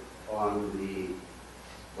report on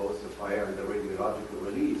both the fire and the radiological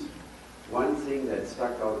release, one thing that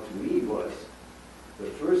stuck out to me was the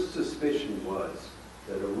first suspicion was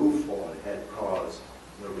that a roof fall had caused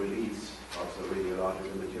the release of the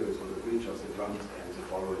radiological materials or the breach of the drums and the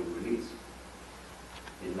following release.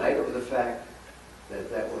 In light of the fact that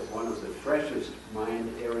that was one of the freshest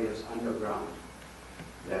mined areas underground,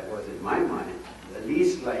 that was in my mind the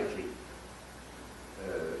least likely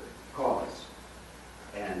cause.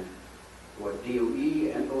 And what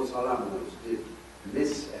DOE and those Alamos did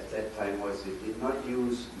miss at that time was they did not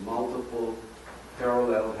use multiple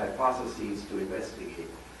parallel hypotheses to investigate.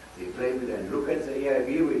 They blamed it and look at the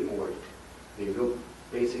AIB report. They looked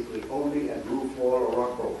basically only at roof fall or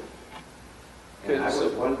rock roll. And I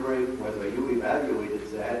was wondering whether you evaluated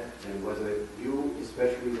that and whether you,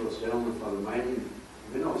 especially those gentlemen from the mining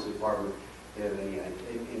minerals department, have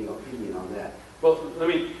any opinion on that. Well, let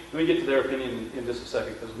me get to their opinion in just a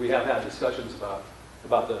second, because we have had discussions about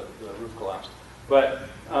the roof collapse. But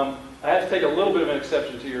I have to take a little bit of an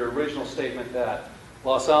exception to your original statement that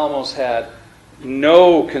Los Alamos had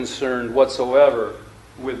no concern whatsoever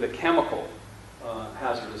with the chemical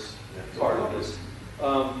hazardous part of this.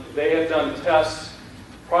 They had done tests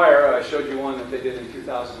prior. I showed you one that they did in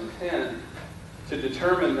 2010 to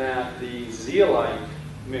determine that the zeolite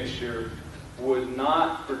mixture would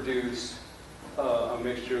not produce a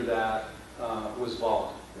mixture that was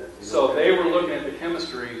volatile. So they were looking at the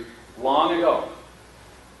chemistry long ago.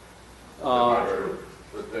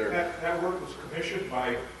 That work was commissioned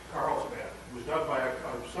by Carlsbad. It was done by a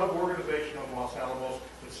sub-organization of Los Alamos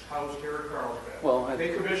that's housed here in Carlsbad. Well,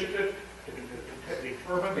 they commissioned it to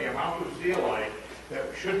determine the amount of zeolite that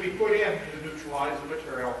should be put in to neutralize the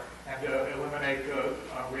material and to eliminate the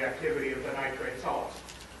reactivity of the nitrate salts.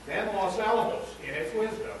 Then Los Alamos, in its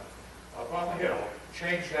wisdom, up on the hill,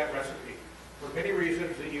 changed that recipe for many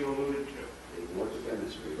reasons that you alluded to. Ignore the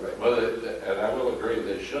chemistry, right? Well, and I will agree,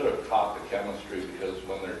 they should have taught the chemistry, because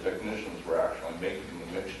when their technicians were actually making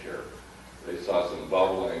the mixture, they saw some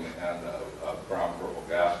bubbling and a brown purple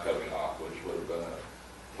gas coming off, which would have been a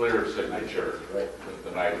clear signature that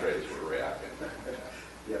the nitrates were reacting.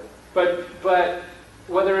 Yep. But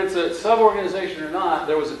whether it's a sub-organization or not,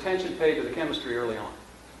 there was attention paid to the chemistry early on,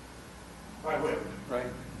 By WIPP. right?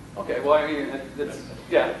 Okay, well, I mean, that's,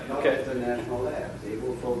 yeah, Not okay. at the national lab. They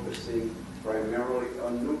were focusing primarily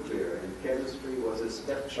on nuclear, and chemistry was a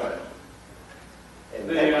stepchild. And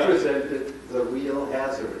that presented the real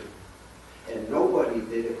hazard. And nobody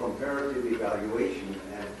did a comparative evaluation,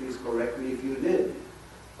 and please correct me if you did,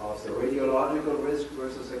 of the radiological risk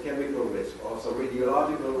versus a chemical risk, of the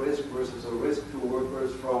radiological risk versus a risk to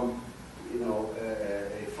workers from, you know,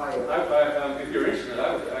 a fire. If you're interested,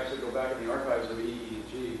 I would actually go back in the archives of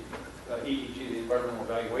EEG, the Environmental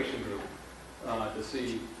Evaluation Group, to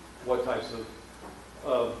see what types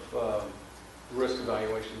of risk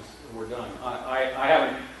evaluations were done. I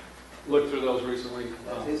haven't looked through those recently.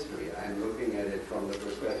 That's history. I'm looking at it from the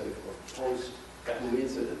perspective of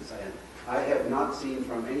post-coincidence. And I have not seen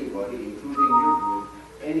from anybody, including your group,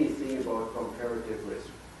 anything about comparative risk.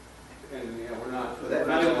 And yeah, we're not So that in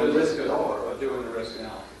the means no business risk at all. of doing the risk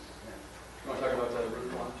analysis. You want to talk about the roof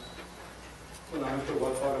collapse? Well, I'm not sure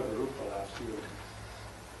what part of the roof collapse you.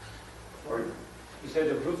 Or, You said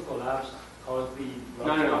the roof collapse caused the.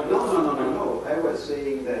 no. I was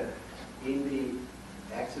saying that in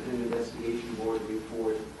the Accident Investigation Board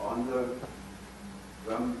report on the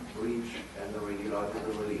drum breach and the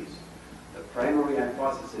radiological release, the primary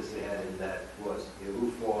hypothesis they had in that was a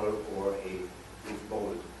roof wall or a roof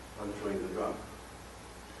bolt puncturing the drum.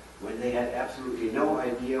 When they had absolutely no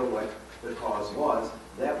idea what the cause was,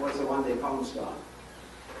 that was the one they pounced on.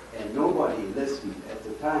 And nobody listened at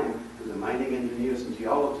the time to the mining engineers and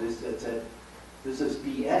geologists that said, this is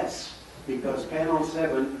BS, because panel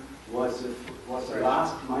 7 was the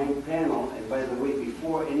last mined panel, and by the way,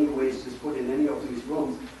 before any waste is put in any of these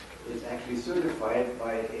rooms, it's actually certified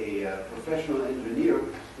by a professional engineer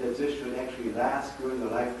that this should actually last during the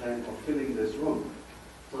lifetime of filling this room.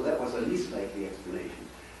 So that was the least likely explanation.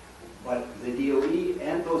 But the DOE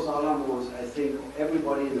and those Alamos, I think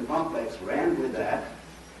everybody in the complex ran with that,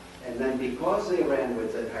 and then because they ran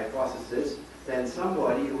with that hypothesis, then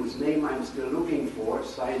somebody whose name I'm still looking for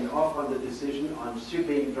signed off on the decision on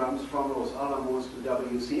shipping drums from Los Alamos to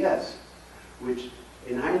WCS, which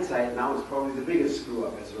in hindsight now is probably the biggest screw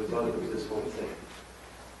up as a result of this whole thing.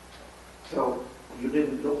 So you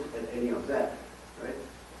didn't look at any of that, right?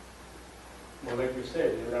 Well, like you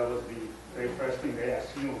said, that was the very first thing they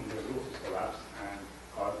assumed, the roof is collapsed and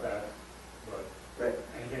caused that. But Right.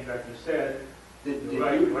 again, like you said, Did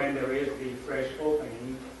right you, when there is the fresh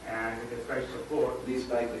opening and the fresh support, least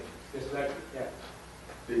likely, it's like, yeah.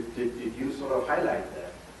 did you sort of highlight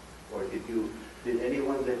that? Or did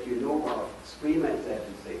anyone that you know of scream at that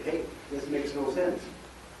and say, hey, this makes no sense?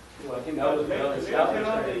 Well, I think that was well established.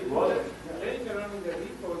 That it wasn't. Later on in the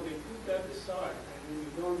report, they put that aside, and you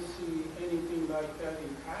don't see anything like that in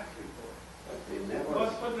TAT report. But they never...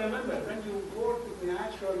 But remember, when you work with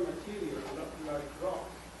natural material like rock,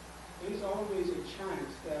 there is always a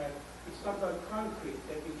chance that it's not like concrete,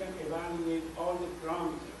 that you can evaluate all the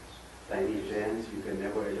parameters. Tiny chance you can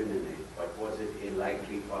never eliminate, but was it a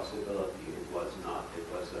likely possibility? It was not. It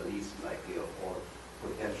was the least likely of all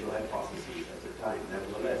potential hypotheses at the time.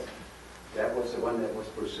 Nevertheless, that was the one that was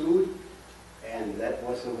pursued, and that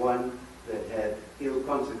was the one that had ill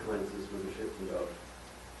consequences with the shipment of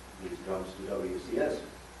these drums to WCS,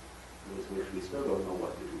 with which we still don't know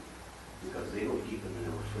what to do, because they don't keep them in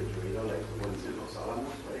a refrigerator like the ones in Los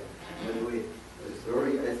Alamos, right? By the way, it's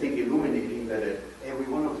very, I think, illuminating that at every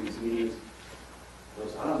one of these meetings,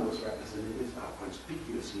 those Alamos representatives are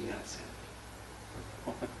conspicuously absent.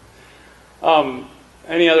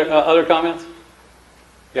 Any other comments?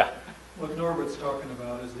 Yeah. What Norbert's talking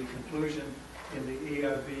about is the conclusion in the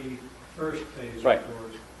EIB first phase Right.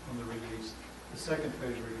 report on the release. The second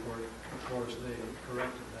phase report, of course, they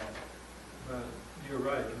corrected that. But you're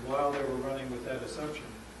right, while they were running with that assumption,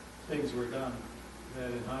 things were done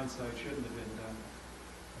that in hindsight shouldn't have been done.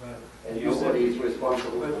 But And you said- nobody's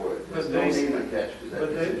responsible for it. There's but no they- name attached to that But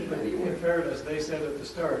decision anyway. in fairness, they said at the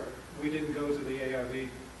start, we didn't go to the AIB,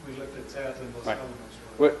 we looked at TAT and Los Right.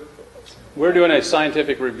 Alamos. We're doing a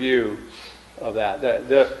scientific review of that.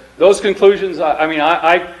 Those conclusions, I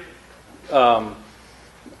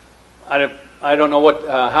don't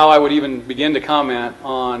know how I would even begin to comment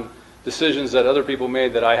on decisions that other people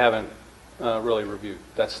made that I haven't really reviewed.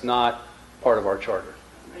 That's not part of our charter.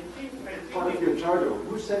 I think Part of your charter.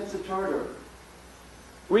 Who sets the charter?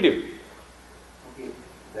 We do, Okay.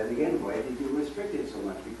 Then again, why did you restrict it so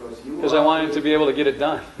much? because I wanted to be able to get it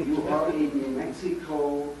done. You are a New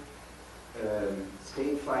Mexico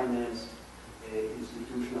state-financed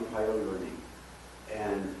institution of higher learning.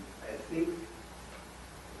 And I think,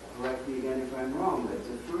 correct me again if I'm wrong, that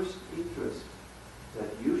the first interest that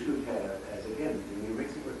you should have, as again, the New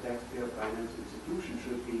Mexico taxpayer-financed institution,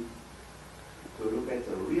 should be to look at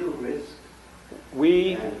the real risk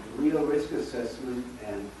and real risk assessment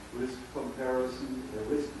and risk comparison, the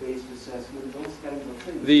risk-based assessment, those kinds of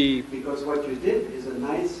things. Because what you did is a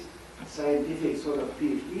nice scientific sort of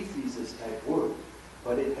PhD thesis type work,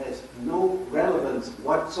 but it has no relevance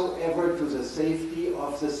whatsoever to the safety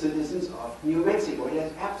of the citizens of New Mexico. It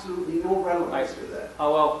has absolutely no relevance to that.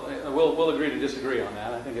 Oh, well, we'll agree to disagree on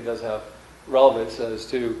that. I think it does have relevance as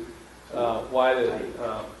to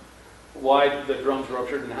why the drums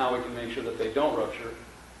ruptured and how we can make sure that they don't rupture.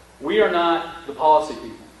 We are not the policy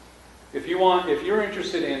people. If you're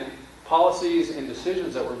interested in policies and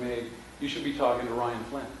decisions that were made, you should be talking to Ryan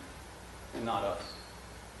Flynn and not us.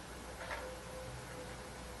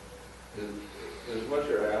 Is what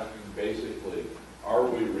you're asking basically, are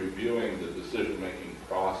we reviewing the decision-making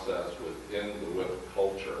process within the WIPP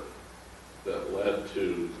culture that led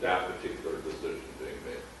to that particular decision being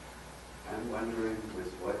made? I'm wondering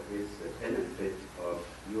with what is the benefit of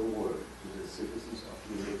your work to the citizens of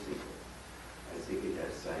New Mexico. I think it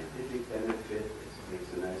has scientific benefit, it makes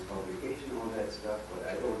a nice publication, all that stuff, but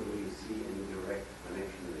I don't really see any direct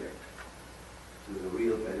connection there to the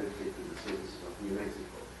real benefit to the citizens of New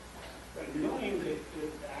Mexico. But knowing the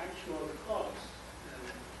actual cost,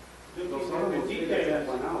 Los looking at Alamos the figured that details,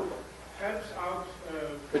 one out. helps out.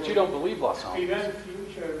 But you don't believe Los Alamos. Prevent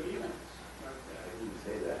future events. I didn't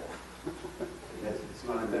say that. It's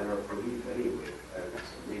not a matter of belief anyway.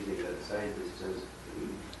 It's amazing that a scientist says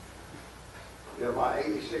belief. You know, my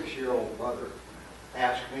 86-year-old mother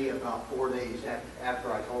asked me about 4 days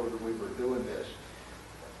after I told her that we were doing this.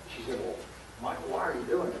 She said, well, Michael, why are you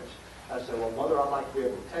doing this? I said, well, Mother, I'd like to be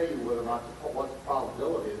able to tell you whether or not what the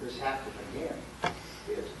probability of this happening again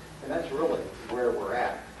is. And that's really where we're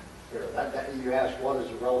at here. You asked what is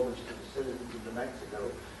the relevance to the citizens of New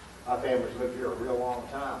Mexico. My family's lived here a real long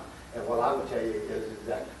time. And what I would tell you is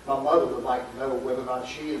that my mother would like to know whether or not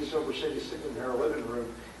she in Silver City sitting in her living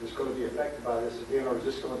room is going to be affected by this again, or is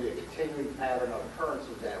this going to be a continuing pattern of occurrence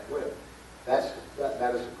of that WIPP. That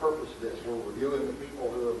is the purpose of this. We're reviewing the people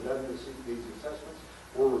who have done these assessments.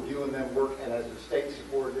 We're reviewing them work, and as a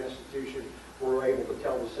state-supported institution, we're able to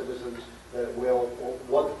tell the citizens that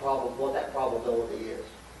what that probability is.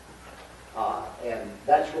 And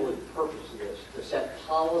that's really the purpose of this, to set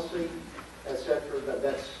policy, etc.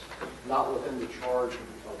 That's not within the charge of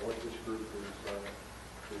what this group is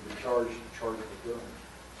charged with doing.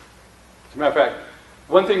 As a matter of fact,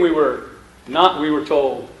 one thing we were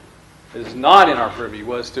told is not in our purview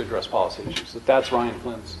was to address policy issues. That's Ryan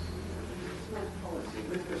Flynn's. It's not policy.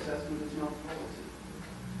 Risk assessment is not policy.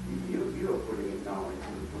 You are putting it now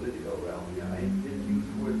into the political realm. I didn't use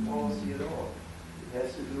the word policy at all. It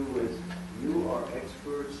has to do with you are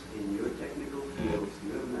experts in your technical fields.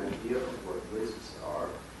 You have an idea of what risks are.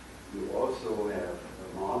 You also have a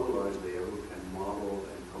modeler there who can model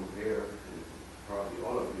and compare, and probably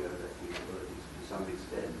all of you have that capabilities to some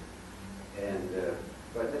extent. And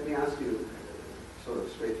but let me ask you a sort of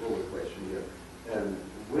straightforward question here.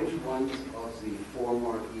 Which ones of the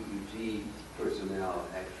former EEG personnel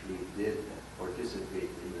actually did participate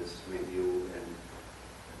in this review? And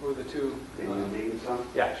Who are the two? can you name some?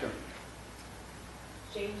 Yeah, sure.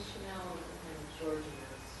 James Chanel and Georgia.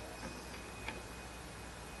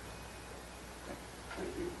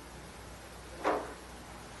 Thank you.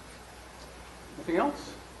 Anything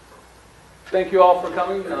else? Thank you all for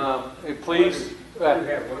coming. Please. I do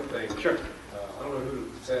have one thing. Sure. I don't know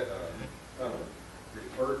who said, kind of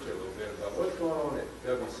referred to a little bit about what's going on at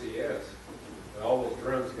WCS. When all those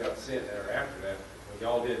drums got sent there after that, when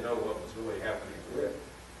y'all didn't know what was really happening with.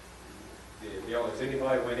 Has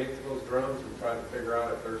anybody went into those drums and tried to figure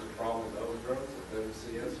out if there's a problem with those drums at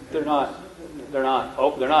WCS? They're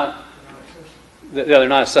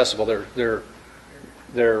not accessible. They're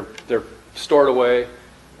stored away.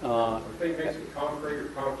 Are they mixed with concrete or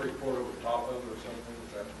concrete poured over the top of them or something?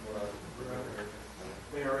 Is that what I remember?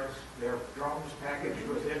 They're drums packaged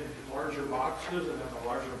within larger boxes, and then the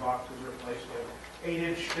larger boxes are placed with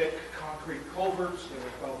 8-inch thick concrete culverts that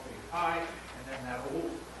are 12 feet high, and then that whole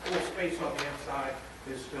space on the inside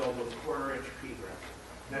is filled with 1/4-inch pea grass.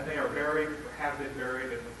 Then they are buried, or have been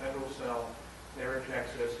buried in the federal cell there in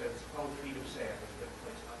Texas, and 12 feet of sand has been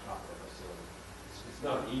placed on top of it. So it's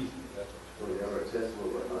not easy, that's So they are accessible,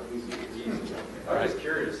 but not easy. easy. I'm just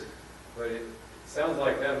curious, but it sounds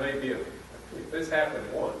like that may be if this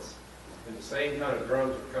happened once, and the same kind of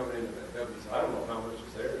drums are coming into that WC, I don't know how much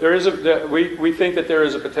is there. There is we think that there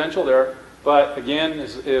is a potential there, but again,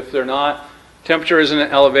 if they're not, temperature isn't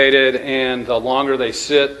elevated, and the longer they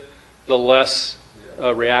sit, the less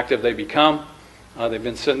reactive they become. They've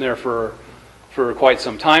been sitting there for quite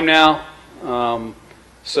some time now,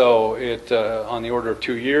 so it on the order of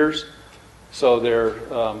 2 years. So their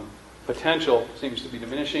potential seems to be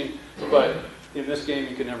diminishing, but in this game,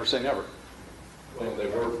 you can never say never. Well, they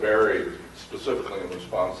were buried specifically in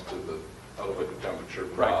response to the elevated temperature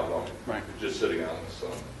problem. Right. Just sitting out in the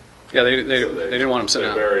sun. Yeah, they So didn't want them sitting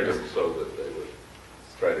out. They buried them so that they would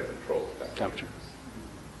try to control the temperature.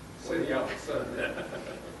 Sitting out in the sun.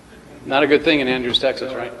 Not a good thing in Andrews,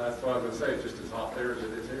 Texas, right? That's what I was going to say, it's just as hot there as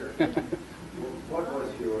it is here. What was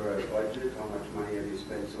your budget? How much money have you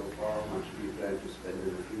spent so far? How much do you plan to spend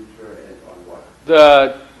in the future, and on what?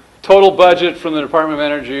 The total budget from the Department of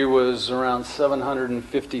Energy was around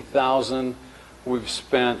 $750,000. We've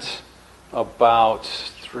spent about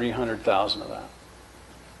 $300,000 of that.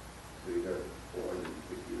 So you got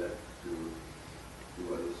 450 left to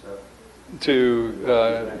do other stuff?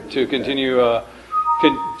 To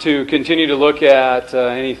continue to look at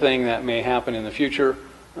anything that may happen in the future.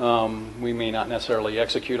 We may not necessarily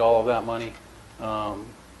execute all of that money.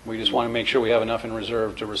 We just want to make sure we have enough in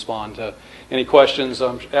reserve to respond to any questions.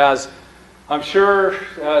 As I'm sure,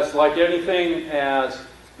 as like anything, as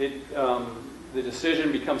the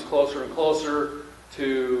decision becomes closer and closer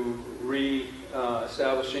to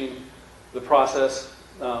re-establishing the process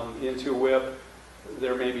into WIPP,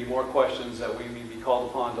 there may be more questions that we may be called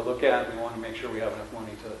upon to look at. We want to make sure we have enough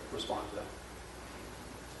money to respond to that.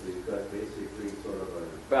 So you've got basically sort of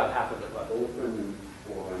About half of it left. open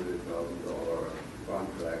 $400,000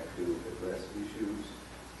 contract to address issues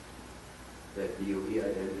that DOE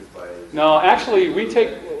identifies. No, actually, we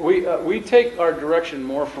take our direction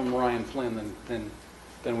more from Ryan Flynn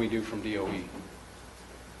than we do from DOE.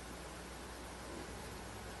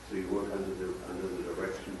 So you work under the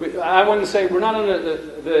direction. I wouldn't say we're not under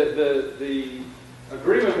the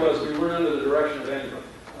agreement was we weren't under the direction of anybody,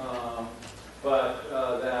 but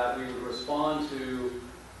that we would respond to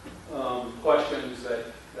questions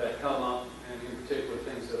that come up, and in particular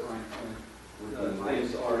things that Ryan Flynn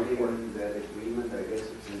thinks are important. That agreement, I guess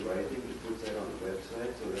it's in writing, to put that on the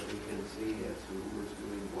website so that we can see as to who is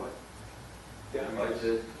doing what. Yeah,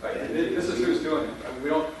 this is who's doing it. I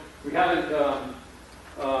mean, we haven't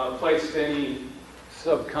placed any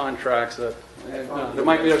subcontracts that,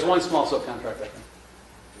 there's one small subcontract, I think.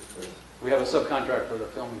 We have a subcontract for the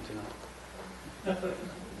filming tonight.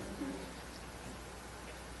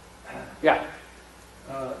 Yeah.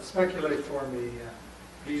 Speculate for me,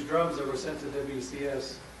 these drums that were sent to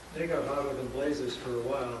WCS, they got hotter than blazes for a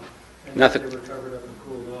while, and Nothing. then they were covered up and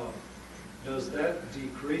cooled off. Does that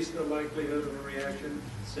decrease the likelihood of a reaction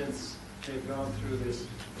since they've gone through this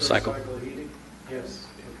first Cycle heating? Yes,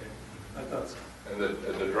 okay. I thought so. And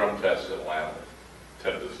the drum tests at LANL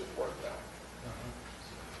tend to support that.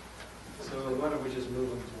 So why don't we just move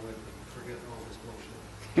them to WIPP and forget all this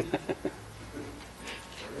bullshit?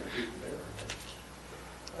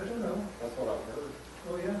 I don't know. That's what I've heard.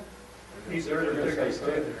 Oh, yeah? He's earned they're going to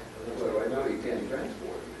stay there. Well, right now you can't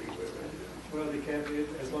transport it. Well, they can't be,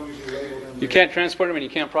 as long as you label them. You can't transport them and you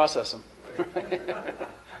can't process them.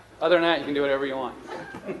 Other than that, you can do whatever you want.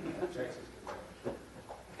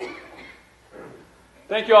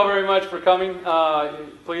 Thank you all very much for coming.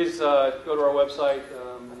 Please go to our website.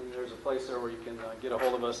 There's a place there where you can get a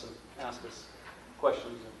hold of us and ask us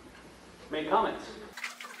questions and make comments.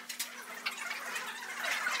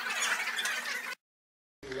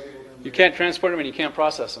 You can't transport them and you can't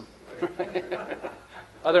process them.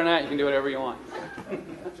 Other than that, you can do whatever you want.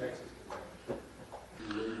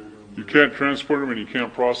 You can't transport them and you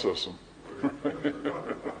can't process them.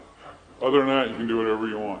 Other than that, you can do whatever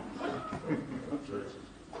you want.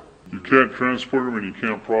 You can't transport them and you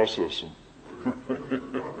can't process them.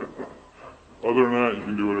 Other than that, you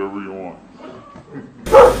can do whatever you want.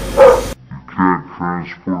 You can't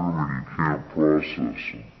transport them and you can't process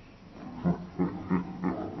them.